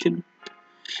pleasure seeking.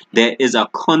 There is a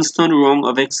constant wrong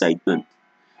of excitement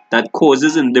that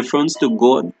causes indifference to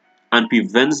God and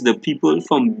prevents the people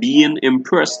from being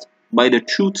impressed by the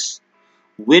truths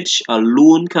which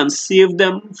alone can save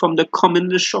them from the coming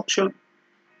destruction.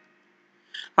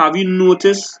 Have you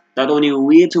noticed that on your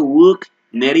way to work,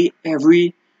 nearly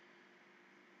every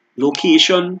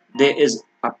location there is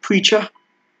a preacher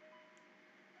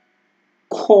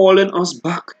calling us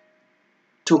back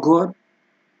to God?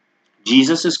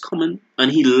 Jesus is coming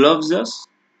and he loves us.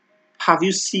 Have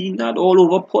you seen that all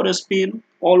over Port of Spain,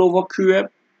 all over Carib,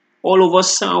 all over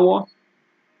Sawa?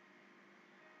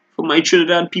 For my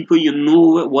Trinidad people, you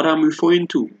know what I'm referring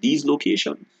to, these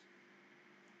locations.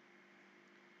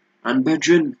 And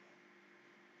brethren,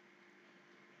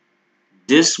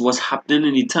 this was happening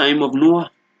in the time of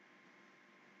Noah.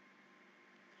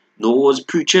 Noah was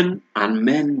preaching and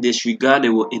men disregard, they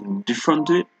were indifferent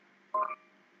to it.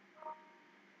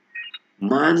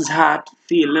 Man's heart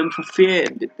failed them for fear.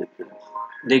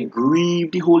 They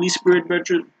grieved the Holy Spirit,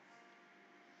 brethren.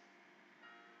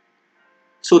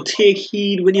 So take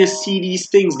heed when you see these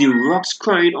things. The rocks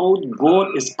crying out,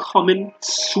 God is coming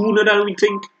sooner than we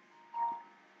think.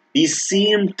 These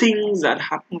same things that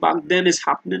happened back then is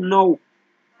happening now.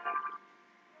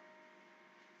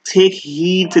 Take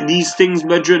heed to these things,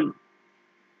 brethren.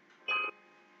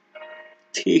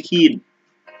 Take heed.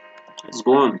 Let's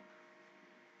go on.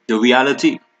 The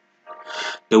reality.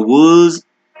 The world's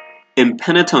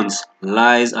impenitence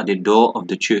lies at the door of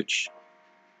the church.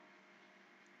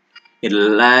 It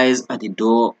lies at the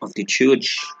door of the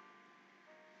church.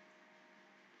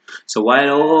 So while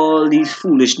all these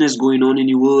foolishness going on in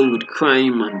the world with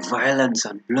crime and violence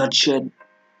and bloodshed,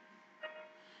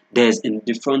 there's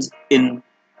indifference in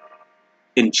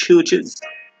churches.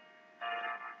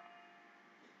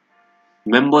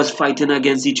 Members fighting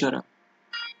against each other.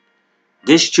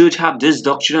 This church have this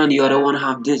doctrine and the other one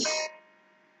have this.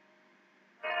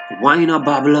 Why not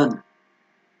Babylon?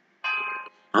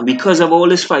 And because of all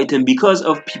this fighting, because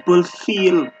of people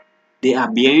feel they are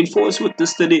bearing false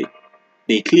witness today,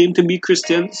 they claim to be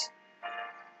Christians,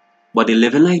 but they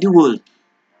live like the world.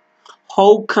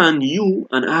 How can you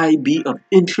and I be of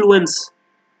influence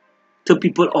to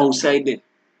people outside there?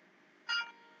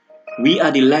 We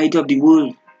are the light of the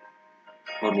world.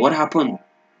 But what happened?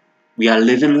 We are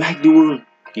living like the world.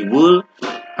 The world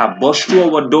have burst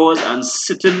through our doors and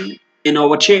sitting in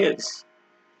our chairs.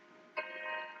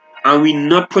 And we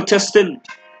not protesting.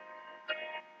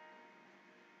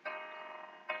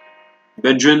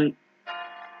 Brethren,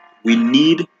 we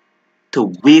need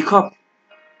to wake up.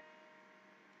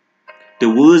 The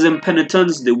world's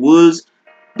impenitence, the world's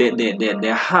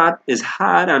their heart is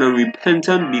hard and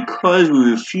unrepentant because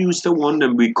we refuse to want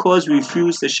them, because we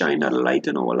refuse to shine that light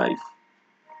in our life.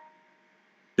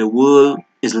 The world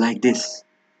is like this.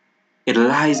 It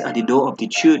lies at the door of the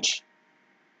church.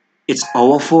 It's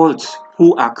our fault.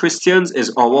 Who are Christians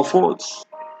is our fault.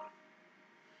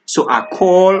 So I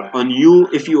call on you,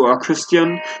 if you are a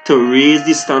Christian, to raise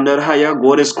the standard higher.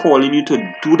 God is calling you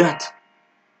to do that.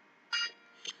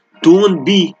 Don't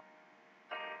be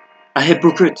a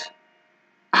hypocrite.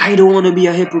 I don't want to be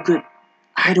a hypocrite.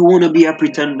 I don't want to be a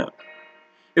pretender.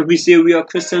 If we say we are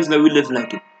Christians, let we live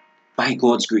like it by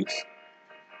God's grace.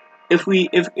 If we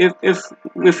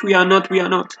are not, we are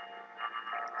not.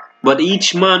 But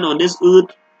each man on this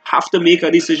earth have to make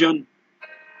a decision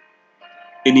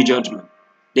in the judgment.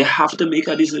 They have to make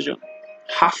a decision.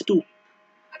 Have to.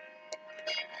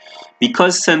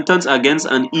 Because sentence against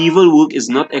an evil work is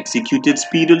not executed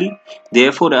speedily,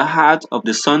 therefore the heart of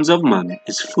the sons of man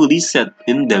is fully set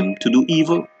in them to do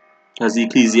evil. As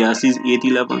Ecclesiastes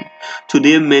 8:11.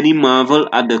 Today many marvel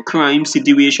at the crime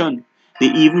situation. They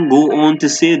even go on to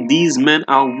say these men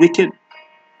are wicked.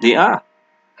 They are.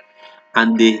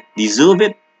 And they deserve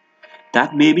it.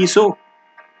 That may be so.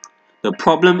 The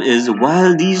problem is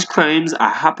while these crimes are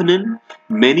happening,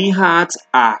 many hearts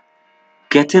are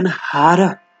getting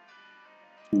harder.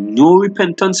 No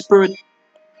repentant spirit.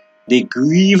 They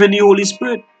grieve in the Holy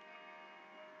Spirit.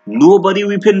 Nobody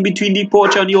weeping between the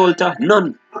porch and the altar.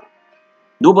 None.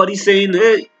 Nobody saying,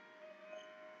 hey,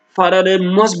 Father, there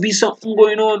must be something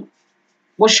going on.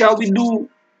 What shall we do?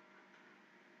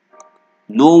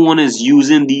 No one is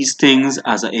using these things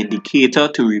as an indicator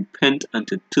to repent and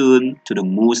to turn to the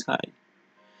Most High.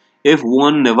 If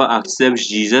one never accepts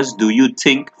Jesus, do you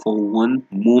think for one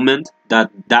moment that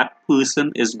that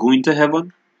person is going to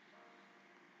heaven?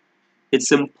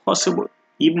 It's impossible.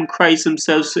 Even Christ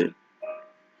himself said,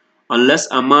 unless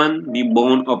a man be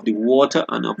born of the water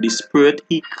and of the Spirit,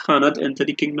 he cannot enter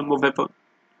the kingdom of heaven.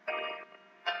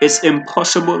 It's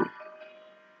impossible.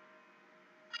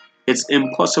 It's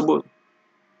impossible.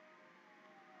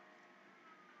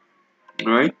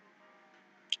 Right?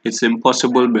 It's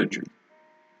impossible, brethren.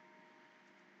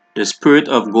 The Spirit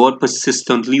of God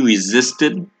persistently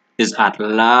resisted is at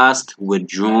last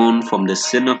withdrawn from the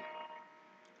sinner.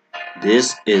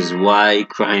 This is why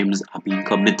crimes are being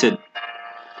committed.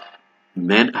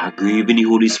 Men are grieving the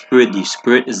Holy Spirit. The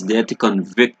Spirit is there to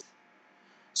convict.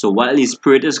 So while the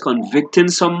Spirit is convicting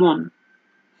someone,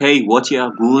 hey, what you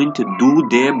are going to do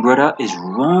there, brother, is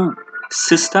wrong.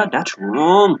 Sister, that's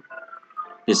wrong.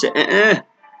 They say,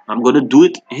 I'm going to do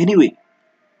it anyway.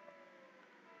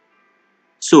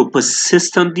 So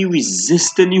persistently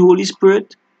resisting the Holy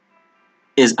Spirit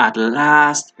is at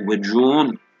last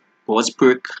withdrawn. God's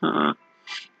Spirit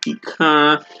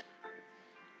can't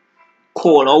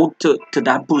call out to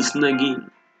that person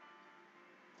again.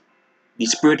 The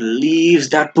Spirit leaves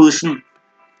that person,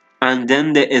 and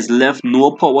then there is left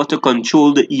no power to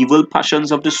control the evil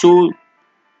passions of the soul,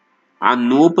 and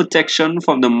no protection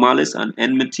from the malice and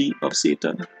enmity of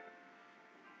Satan.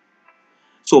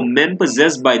 So men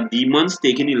possessed by demons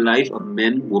taking the life of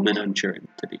men, women, and children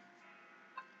today.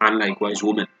 And likewise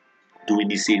women doing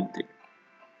the same thing.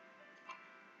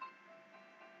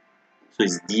 So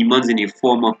it's demons in the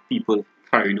form of people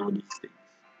carrying out these things.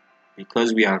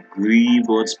 Because we are grieved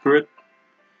God's Spirit,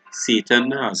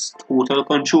 Satan has total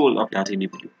control of that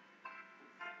individual.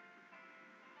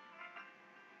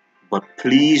 But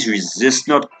please resist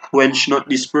not, quench not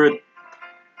the Spirit.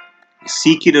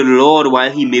 Seek ye the Lord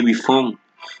while he may be found.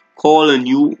 Call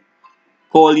ye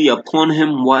upon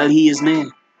him while he is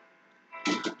near.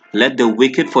 Let the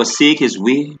wicked forsake his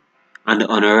way, and the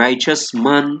unrighteous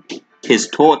man his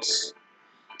thoughts,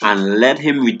 and let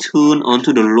him return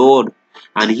unto the Lord,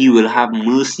 and he will have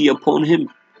mercy upon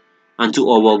him, and to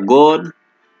our God,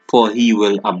 for he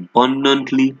will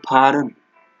abundantly pardon.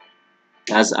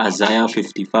 That's Isaiah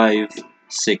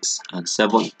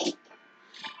 55:6-7.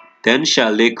 Then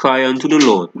shall they cry unto the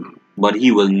Lord, but he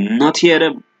will not hear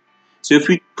them. So if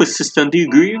we persistently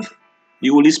grieve the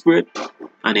Holy Spirit,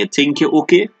 and they think you're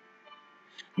okay,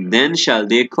 then shall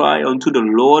they cry unto the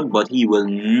Lord, but he will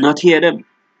not hear them.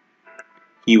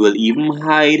 He will even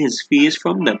hide his face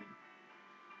from them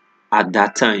at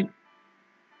that time,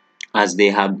 as they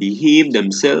have behaved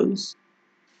themselves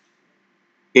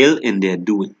ill in their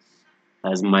doings,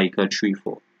 as Micah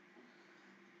 3:4.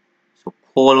 So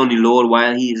call on the Lord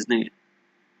while he is near.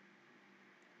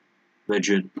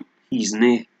 Brethren, he's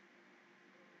near.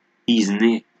 He's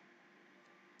near.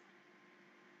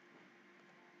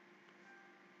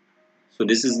 So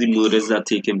this is the murders that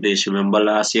taken place. Remember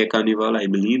last year carnival, I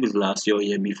believe it's last year or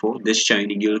year before, this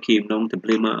Chinese girl came down to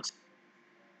play mass.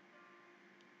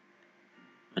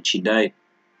 And she died.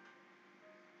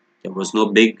 There was no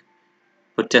big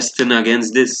protesting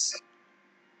against this.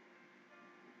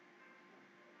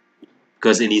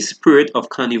 Because in the spirit of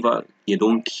carnival, you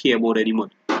don't care about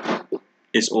anyone.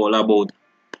 It's all about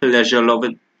pleasure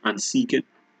loving and seeking.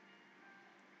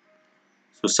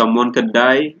 So someone could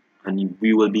die and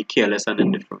we will be careless and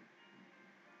indifferent.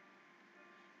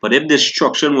 But if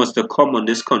destruction was to come on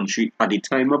this country at the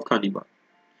time of carnival,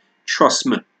 trust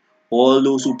me, all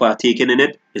those who partaken in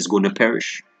it is going to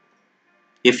perish.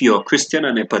 If you're a Christian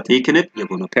and they partake in it, you're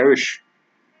going to perish.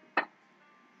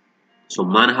 So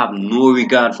man have no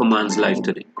regard for man's life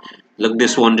today. Look,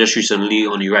 this one just recently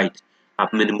on the right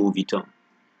happened in the movie town.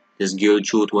 This girl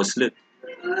throat was slit.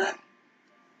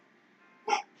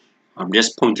 I'm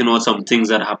just pointing out some things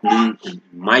that happening in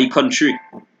my country.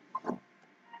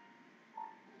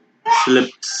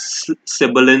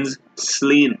 Siblings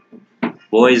slain.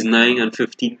 Boys 9 and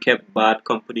 15 kept bad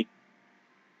company.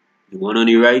 The one on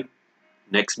the right,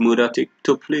 next murder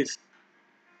took place.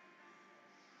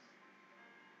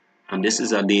 And this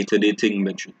is a day-to-day thing,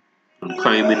 Benjamin. And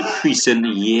crime increasing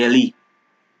yearly.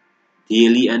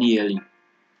 Daily and yearly.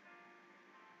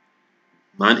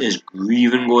 Man is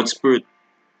grieving God's spirit.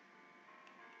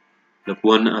 Look,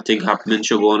 one I think happened in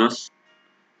Chagonas,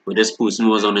 where this person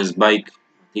was on his bike,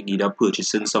 I think either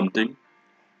purchasing something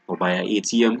or by an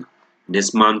ATM.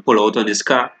 This man pulled out on his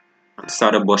car and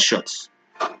started bust shots.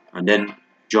 And then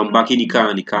jumped back in the car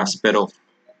and the car sped off.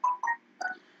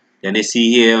 Then they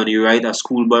see here on the right a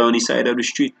schoolboy on the side of the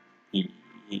street.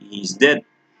 He's dead.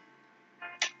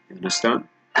 You understand?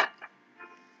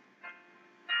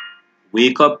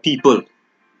 Wake up, people.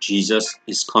 Jesus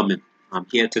is coming. I'm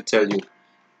here to tell you.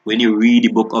 When you read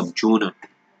the book of Jonah,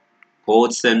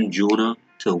 God sent Jonah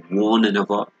to warn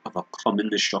Nineveh of a coming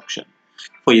destruction.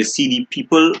 For you see, the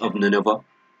people of Nineveh,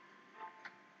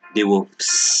 they were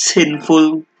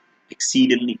sinful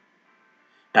exceedingly,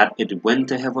 that it went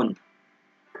to heaven.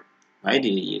 Right?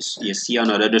 You see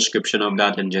another description of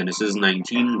that in Genesis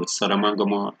 19 with Sodom and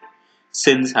Gomorrah.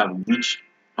 Sins have reached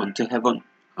unto heaven,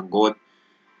 and God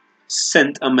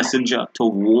sent a messenger to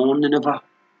warn Nineveh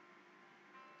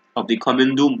of the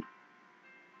coming doom.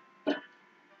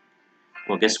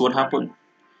 Well, guess what happened?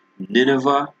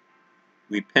 Nineveh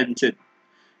repented,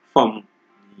 from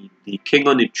the king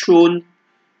on the throne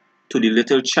to the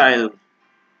little child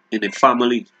in the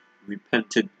family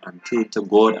repented and turned to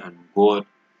God, and God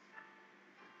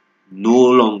no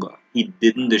longer, he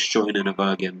didn't destroy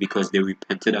Nineveh again because they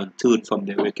repented and turned from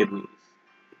their wicked ways.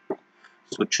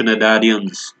 So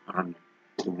Trinidadians and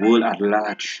the world at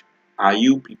large, are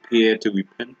you prepared to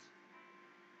repent?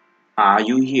 Are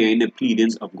you hearing the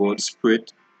pleadings of God's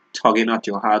Spirit tugging at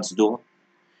your heart's door?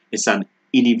 It's an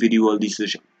individual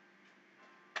decision.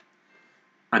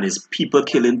 And it's people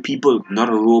killing people, not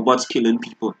robots killing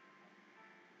people.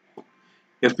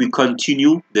 If we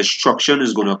continue, destruction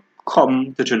is going to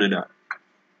come to Trinidad.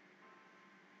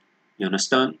 You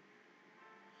understand?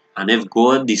 And if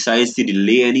God decides to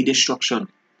delay any destruction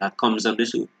that comes on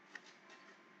this earth,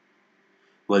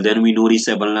 well, then we know the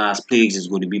 7 last plagues is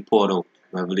going to be poured out.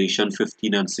 Revelation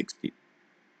 15 and 16.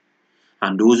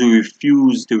 And those who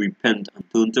refuse to repent and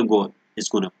turn to God is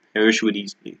going to perish with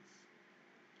these plagues.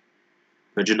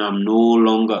 Brethren, I'm no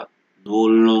longer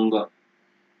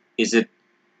is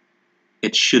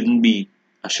it shouldn't be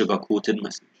a sugar-coated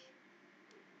message.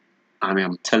 I mean,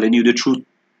 I'm telling you the truth.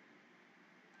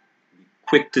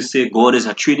 Quick to say God is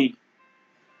a Trinity.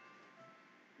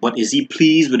 But is he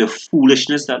pleased with the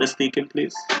foolishness that is taking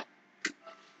place?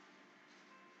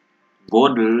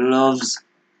 God loves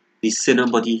the sinner,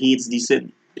 but he hates the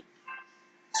sin.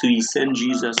 So he sent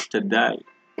Jesus to die,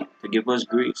 to give us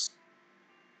grace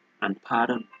and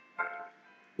pardon.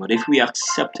 But if we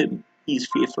accept him, he is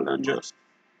faithful and just.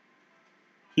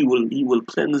 He will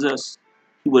cleanse us.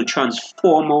 He will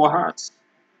transform our hearts.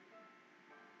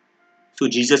 So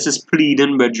Jesus is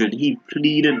pleading, brethren. He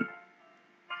pleading.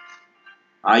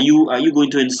 Are you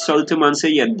going to insult him and say,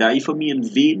 you die for me in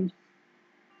vain?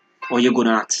 Or you're going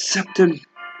to accept him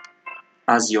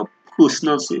as your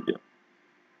personal Savior?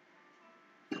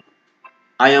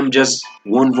 I am just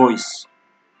one voice.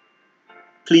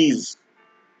 Please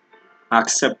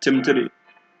accept him today.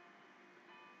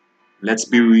 Let's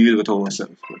be real with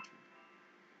ourselves.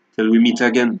 Till we meet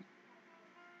again.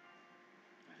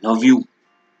 I love you.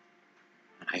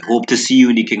 I hope to see you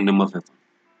in the kingdom of heaven.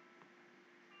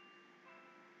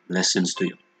 Blessings to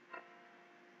you.